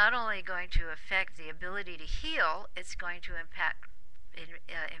this is not only going to affect the ability to heal, it's going to impact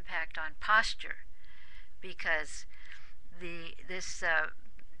on posture, because this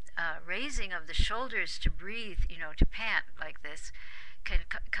raising of the shoulders to breathe, to pant like this, can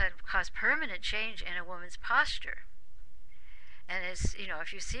cause permanent change in a woman's posture. And it's,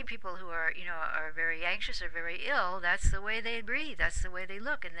 if you see people who are very anxious or very ill, that's the way they breathe, that's the way they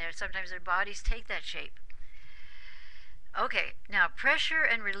look, and sometimes their bodies take that shape. Okay, now pressure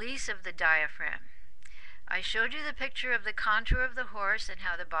and release of the diaphragm. I showed you the picture of the contour of the horse and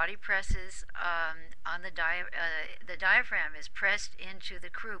how the body presses on the diaphragm is pressed into the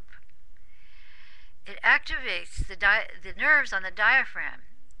croup. It activates the nerves on the diaphragm,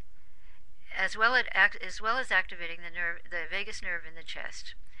 as well as activating the vagus nerve in the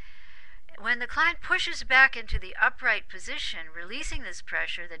chest. When the client pushes back into the upright position, releasing this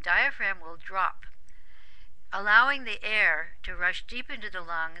pressure, the diaphragm will drop, allowing the air to rush deep into the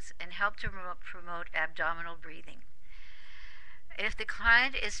lungs and help to promote abdominal breathing. If the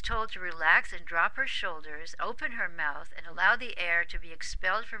client is told to relax and drop her shoulders, open her mouth, and allow the air to be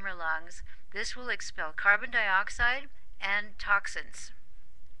expelled from her lungs, this will expel carbon dioxide and toxins,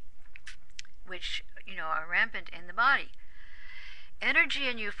 which are rampant in the body. Energy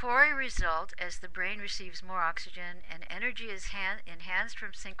and euphoria result as the brain receives more oxygen, and energy is enhanced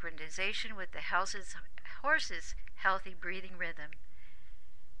from synchronization with the horse's healthy breathing rhythm.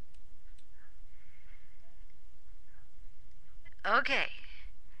 Okay,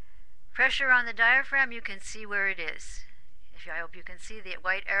 pressure on the diaphragm, you can see where it is. I hope you can see the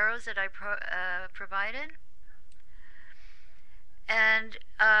white arrows that I provided. And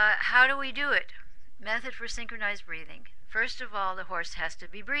how do we do it? Method for synchronized breathing. First of all, the horse has to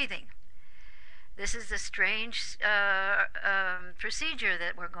be breathing. This is a strange procedure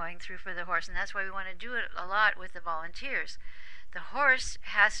that we're going through for the horse, and that's why we want to do it a lot with the volunteers. The horse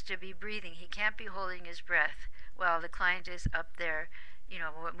has to be breathing. He can't be holding his breath while the client is up there,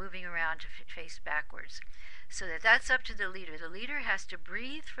 moving around to face backwards. So that's up to the leader. The leader has to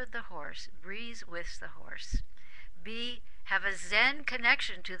breathe for the horse, breathe with the horse. Have a Zen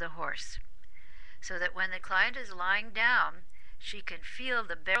connection to the horse, so that when the client is lying down, she can feel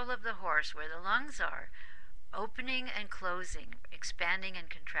the barrel of the horse, where the lungs are, opening and closing, expanding and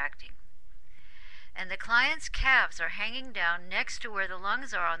contracting. And the client's calves are hanging down next to where the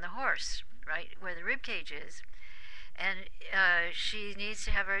lungs are on the horse, right where the rib cage is. And she needs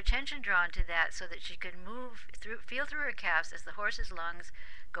to have her attention drawn to that so that she can feel through her calves as the horse's lungs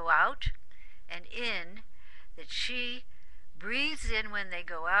go out and in, that she breathes in when they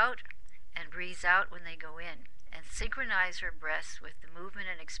go out and breathes out when they go in, and synchronize her breaths with the movement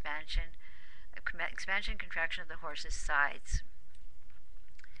and expansion and contraction of the horse's sides.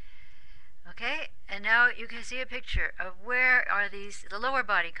 Okay, and now you can see a picture of where are the lower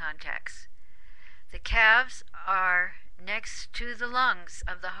body contacts. The calves are next to the lungs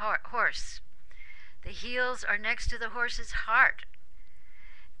of the horse. The heels are next to the horse's heart.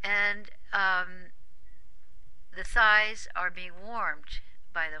 And the thighs are being warmed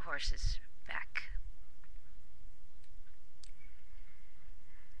by the horse's back.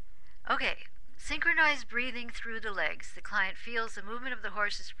 Okay, synchronized breathing through the legs. The client feels the movement of the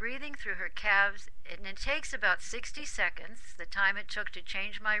horse's breathing through her calves, and it takes about 60 seconds, the time it took to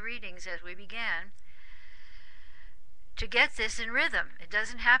change my readings as we began, to get this in rhythm. It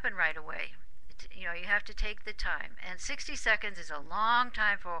doesn't happen right away. You have to take the time. And 60 seconds is a long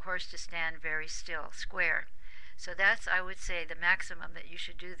time for a horse to stand very still, square. So that's, I would say, the maximum that you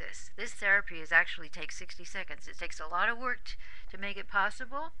should do this. This therapy actually takes 60 seconds. It takes a lot of work to make it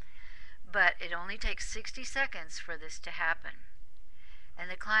possible, but it only takes 60 seconds for this to happen. And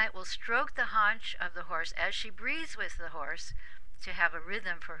the client will stroke the haunch of the horse as she breathes with the horse to have a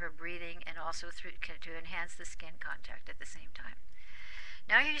rhythm for her breathing, and also to enhance the skin contact at the same time.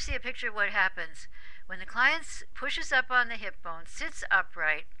 Now here you see a picture of what happens. When the client pushes up on the hip bone, sits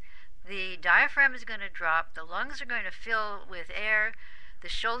upright, the diaphragm is going to drop, the lungs are going to fill with air, the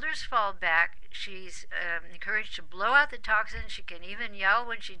shoulders fall back. She's encouraged to blow out the toxin. She can even yell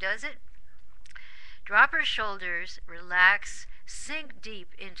when she does it. Drop her shoulders, relax, sink deep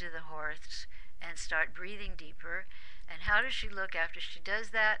into the horse, and start breathing deeper. And how does she look after she does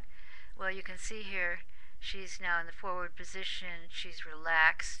that? Well, you can see here, she's now in the forward position. She's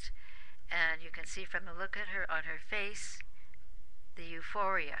relaxed, and you can see from the look at her on her face, the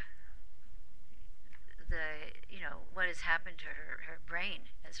euphoria, what has happened to her brain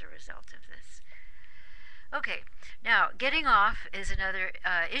as a result of this. Okay, now getting off is another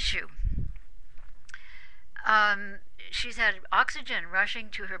issue. She's had oxygen rushing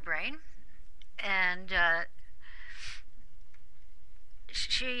to her brain, and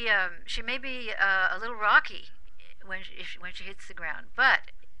she may be a little rocky when she hits the ground,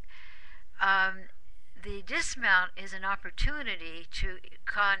 but the dismount is an opportunity to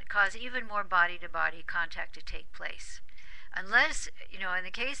cause even more body-to-body contact to take place. Unless, in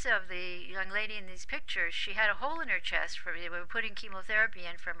the case of the young lady in these pictures, she had a hole in her chest. They were putting chemotherapy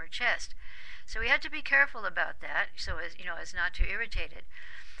in from her chest. So we had to be careful about that, so as not to irritate it.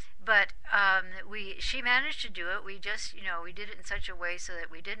 But she managed to do it. We just, we did it in such a way so that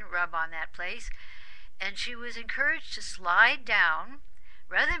we didn't rub on that place. And she was encouraged to slide down.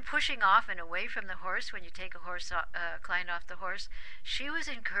 Rather than pushing off and away from the horse when you take a client off the horse, she was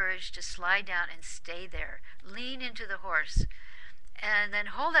encouraged to slide down and stay there. Lean into the horse. And then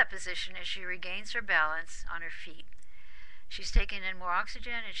hold that position as she regains her balance on her feet. She's taking in more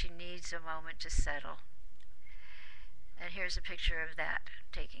oxygen, and she needs a moment to settle. And here's a picture of that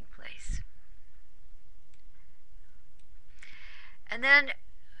taking place. And then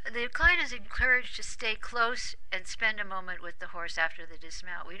the client is encouraged to stay close and spend a moment with the horse after the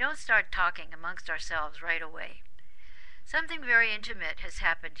dismount. We don't start talking amongst ourselves right away. Something very intimate has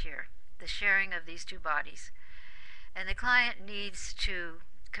happened here, the sharing of these two bodies. And the client needs to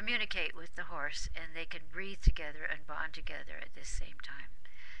communicate with the horse, and they can breathe together and bond together at this same time.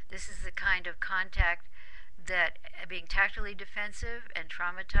 This is the kind of contact that, being tactily defensive and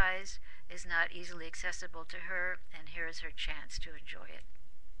traumatized, is not easily accessible to her, and here is her chance to enjoy it.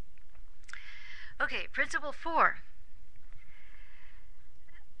 Okay, principle 4.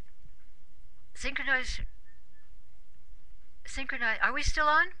 Synchronize. Are we still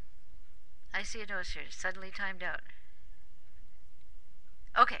on? I see a notice here. Suddenly timed out.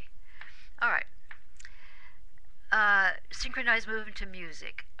 Okay. All right. Synchronized movement to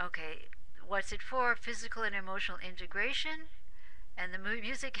music. Okay. What's it for? Physical and emotional integration. And the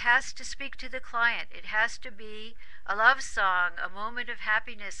music has to speak to the client. It has to be a love song, a moment of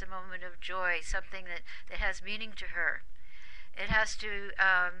happiness, a moment of joy, something that has meaning to her. It has to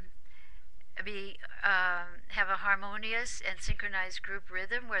have a harmonious and synchronized group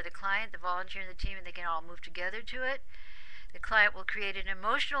rhythm where the client, the volunteer, and the team, and they can all move together to it. The client will create an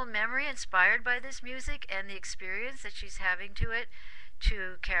emotional memory inspired by this music and the experience that she's having to it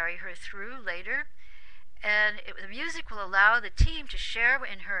to carry her through later. And the music will allow the team to share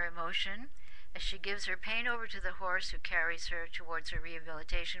in her emotion as she gives her pain over to the horse, who carries her towards her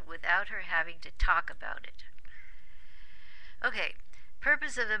rehabilitation without her having to talk about it. Okay,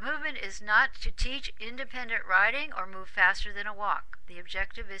 purpose of the movement is not to teach independent riding or move faster than a walk. The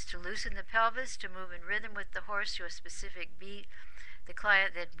objective is to loosen the pelvis, to move in rhythm with the horse to a specific beat. The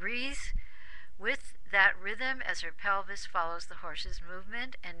client then breathes with that rhythm as her pelvis follows the horse's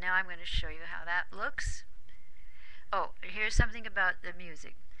movement. And now I'm going to show you how that looks. Oh, here's something about the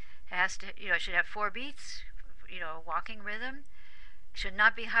music. It has to, it should have 4 beats, walking rhythm. It should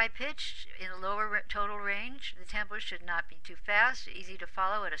not be high pitched in a lower total range. The tempo should not be too fast, easy to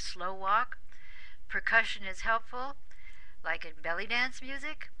follow at a slow walk. Percussion is helpful, like in belly dance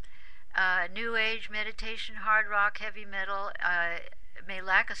music. New age, meditation, hard rock, heavy metal may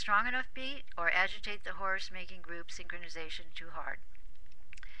lack a strong enough beat or agitate the horse, making group synchronization too hard.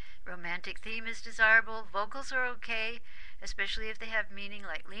 romantic theme is desirable. Vocals are okay, especially if they have meaning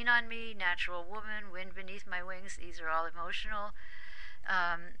like Lean on Me, Natural Woman, Wind Beneath My Wings. These are all emotional.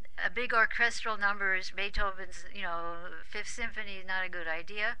 A big orchestral number is Beethoven's, Fifth Symphony is not a good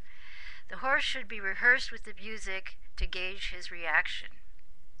idea. The horse should be rehearsed with the music to gauge his reaction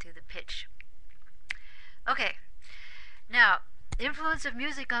to the pitch. Okay, now, influence of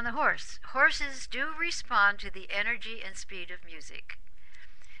music on the horse. Horses do respond to the energy and speed of music.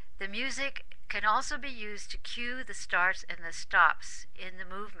 The music can also be used to cue the starts and the stops in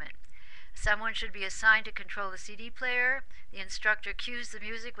the movement. Someone should be assigned to control the CD player. The instructor cues the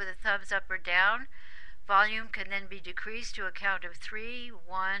music with a thumbs up or down. Volume can then be decreased to a count of 3,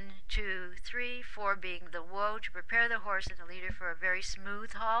 1, 2, 3, 4 being the whoa to prepare the horse and the leader for a very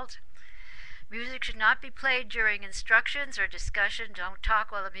smooth halt. Music should not be played during instructions or discussion. Don't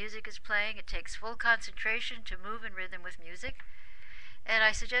talk while the music is playing. It takes full concentration to move in rhythm with music. And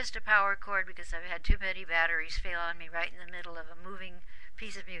I suggest a power cord because I've had too many batteries fail on me right in the middle of a moving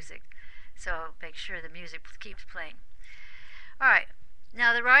piece of music. So make sure the music keeps playing. All right.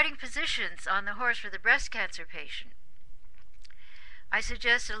 Now the riding positions on the horse for the breast cancer patient. I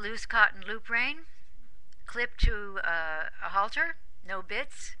suggest a loose cotton loop rein, clipped to a halter, no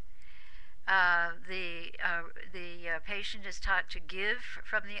bits. The patient is taught to give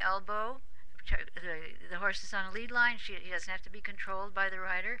from the elbow. The horse is on a lead line. He doesn't have to be controlled by the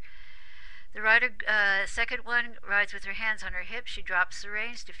rider. The rider, second one, rides with her hands on her hips. She drops the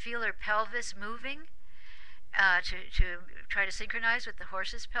reins to feel her pelvis moving, to try to synchronize with the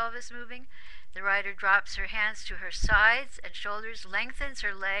horse's pelvis moving. The rider drops her hands to her sides and shoulders, lengthens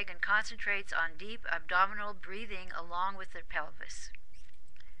her leg, and concentrates on deep abdominal breathing along with the pelvis.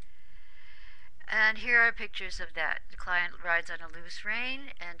 And here are pictures of that. The client rides on a loose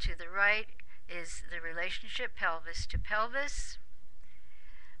rein, and to the right is the relationship pelvis to pelvis.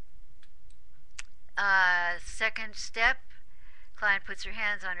 Second step, client puts her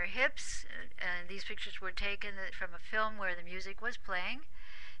hands on her hips, and these pictures were taken from a film where the music was playing,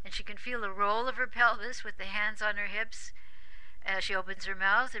 and she can feel the roll of her pelvis with the hands on her hips as she opens her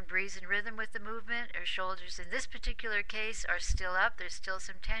mouth and breathes in rhythm with the movement. Her shoulders in this particular case are still up. There's still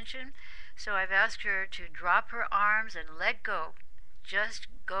some tension. So I've asked her to drop her arms and let go. Just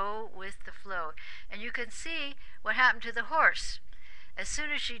go with the flow. And you can see what happened to the horse. As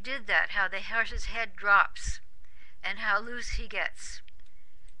soon as she did that, how the horse's head drops and how loose he gets.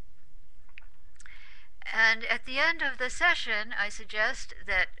 And at the end of the session, I suggest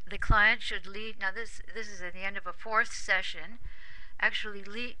that the client should lead. Now this is at the end of a fourth session.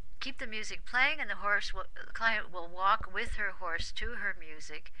 Actually keep the music playing, and the client will walk with her horse to her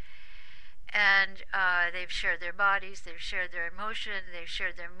music. And they've shared their bodies, they've shared their emotion, they've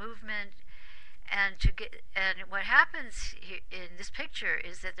shared their movement. And what happens in this picture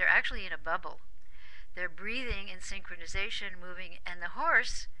is that they're actually in a bubble. They're breathing in synchronization, moving, and the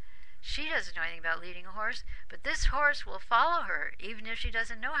horse, she doesn't know anything about leading a horse, but this horse will follow her even if she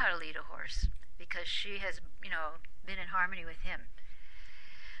doesn't know how to lead a horse because she has, been in harmony with him.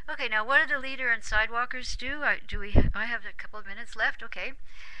 Okay, now what do the leader and sidewalkers do? I have a couple of minutes left. Okay.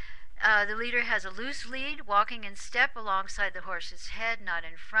 The leader has a loose lead, walking in step alongside the horse's head, not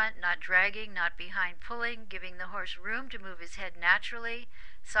in front, not dragging, not behind pulling, giving the horse room to move his head naturally.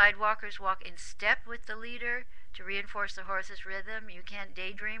 Sidewalkers walk in step with the leader to reinforce the horse's rhythm. You can't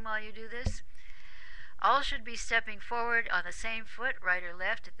daydream while you do this. All should be stepping forward on the same foot, right or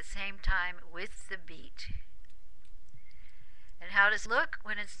left, at the same time with the beat. And how does it look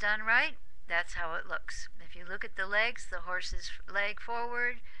when it's done right? That's how it looks. If you look at the legs, the horse's leg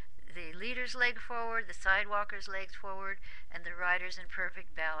forward, the leader's leg forward, the sidewalker's legs forward, and the rider's in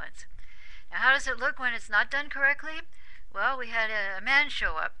perfect balance. Now, how does it look when it's not done correctly? Well, we had a man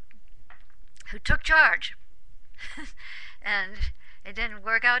show up who took charge. And it didn't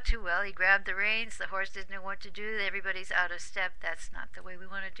work out too well. He grabbed the reins. The horse didn't know what to do. Everybody's out of step. That's not the way we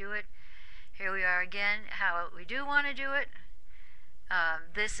want to do it. Here we are again, how we do want to do it.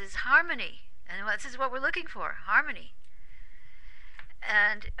 This is harmony. And this is what we're looking for, harmony.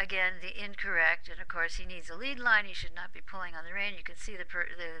 And again, the incorrect, and of course he needs a lead line. He should not be pulling on the rein. You can see the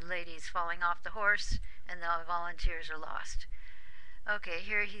ladies falling off the horse, and the volunteers are lost. Okay,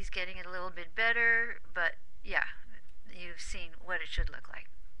 here he's getting it a little bit better, but yeah, you've seen what it should look like.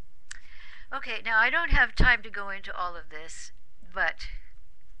 Okay, now I don't have time to go into all of this, but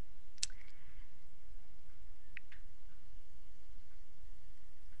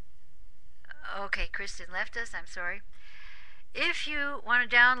okay, Kristen left us, I'm sorry. If you want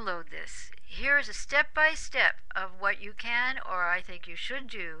to download this, here is a step-by-step of what you can, or I think you should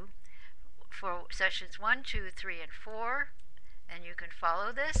do, for sessions 1, 2, 3, and 4, and you can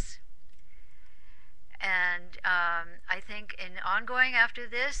follow this. And I think in ongoing after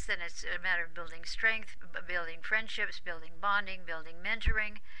this, then it's a matter of building strength, building friendships, building bonding, building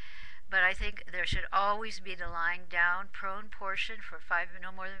mentoring. But I think there should always be the lying down prone portion for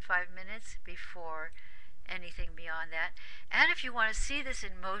no more than 5 minutes before anything beyond that. And if you want to see this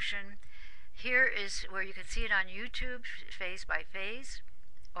in motion, here is where you can see it on YouTube, phase by phase,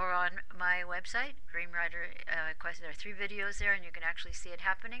 or on my website, Dream Rider Quest. There are 3 videos there, and you can actually see it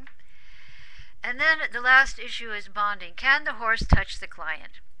happening. And then the last issue is bonding. Can the horse touch the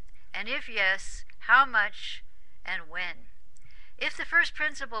client? And if yes, how much and when? If the first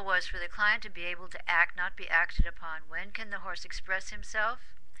principle was for the client to be able to act, not be acted upon, when can the horse express himself?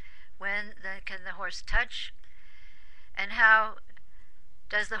 When can the horse touch? And how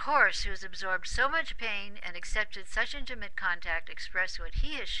does the horse, who has absorbed so much pain and accepted such intimate contact, express what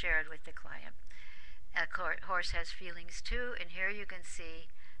he has shared with the client? A horse has feelings too, and here you can see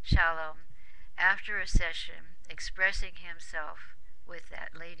Shalom, after a session, expressing himself with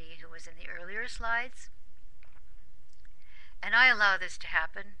that lady who was in the earlier slides. And I allow this to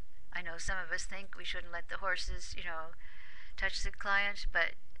happen. I know some of us think we shouldn't let the horses, touch the client,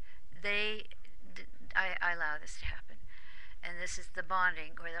 but I allow this to happen. And this is the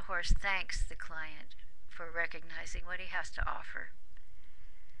bonding where the horse thanks the client for recognizing what he has to offer.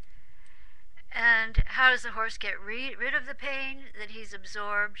 And how does the horse get rid of the pain that he's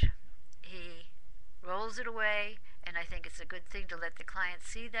absorbed? He rolls it away, and I think it's a good thing to let the client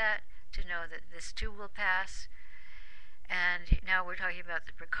see that, to know that this too will pass. And now we're talking about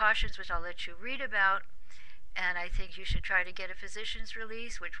the precautions, which I'll let you read about. And I think you should try to get a physician's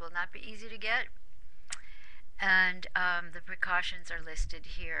release, which will not be easy to get. And the precautions are listed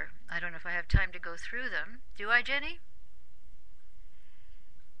here. I don't know if I have time to go through them. Do I, Jenny?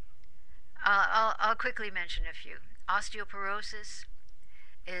 I'll quickly mention a few. Osteoporosis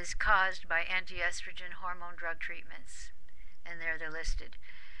is caused by anti-estrogen hormone drug treatments, and there they're listed.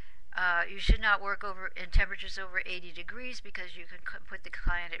 You should not work in temperatures over 80 degrees because you can put the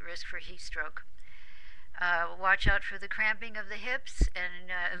client at risk for heat stroke. Watch out for the cramping of the hips and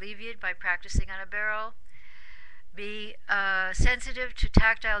alleviate by practicing on a barrel. Be sensitive to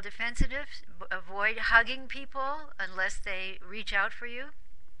tactile defensives. Avoid hugging people unless they reach out for you.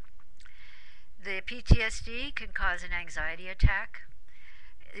 The PTSD can cause an anxiety attack.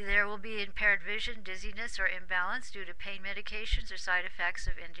 There will be impaired vision, dizziness, or imbalance due to pain medications or side effects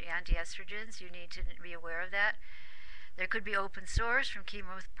of anti-estrogens. You need to be aware of that. There could be open sores from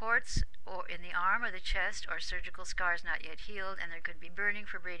chemo ports or in the arm or the chest, or surgical scars not yet healed, and there could be burning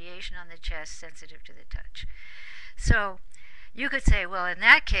from radiation on the chest sensitive to the touch. So you could say, well, in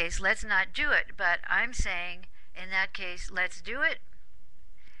that case, let's not do it. But I'm saying, in that case, let's do it.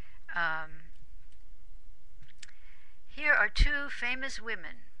 Here are 2 famous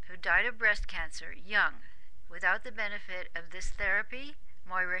women who died of breast cancer young without the benefit of this therapy.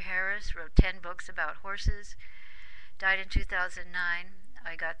 Moira Harris wrote 10 books about horses, died in 2009.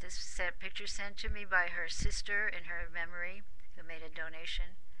 I got this picture sent to me by her sister in her memory, who made a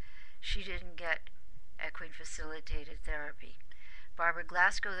donation. She didn't get equine-facilitated therapy. Barbara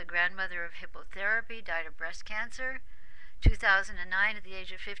Glasgow, the grandmother of hippotherapy, died of breast cancer. 2009, at the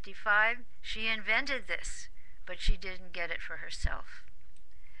age of 55, she invented this, but she didn't get it for herself.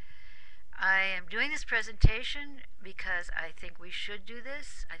 I am doing this presentation because I think we should do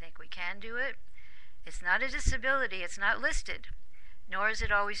this. I think we can do it. It's not a disability. It's not listed, nor is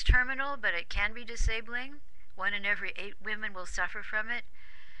it always terminal, but it can be disabling. 1 in every 8 women will suffer from it.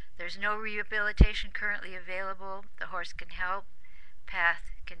 There's no rehabilitation currently available. The horse can help.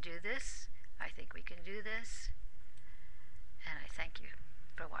 Path can do this. I think we can do this. And I thank you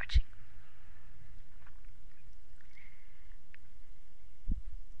for watching.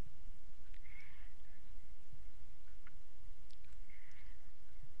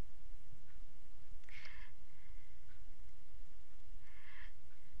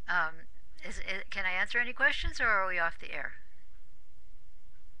 Can I answer any questions, or are we off the air?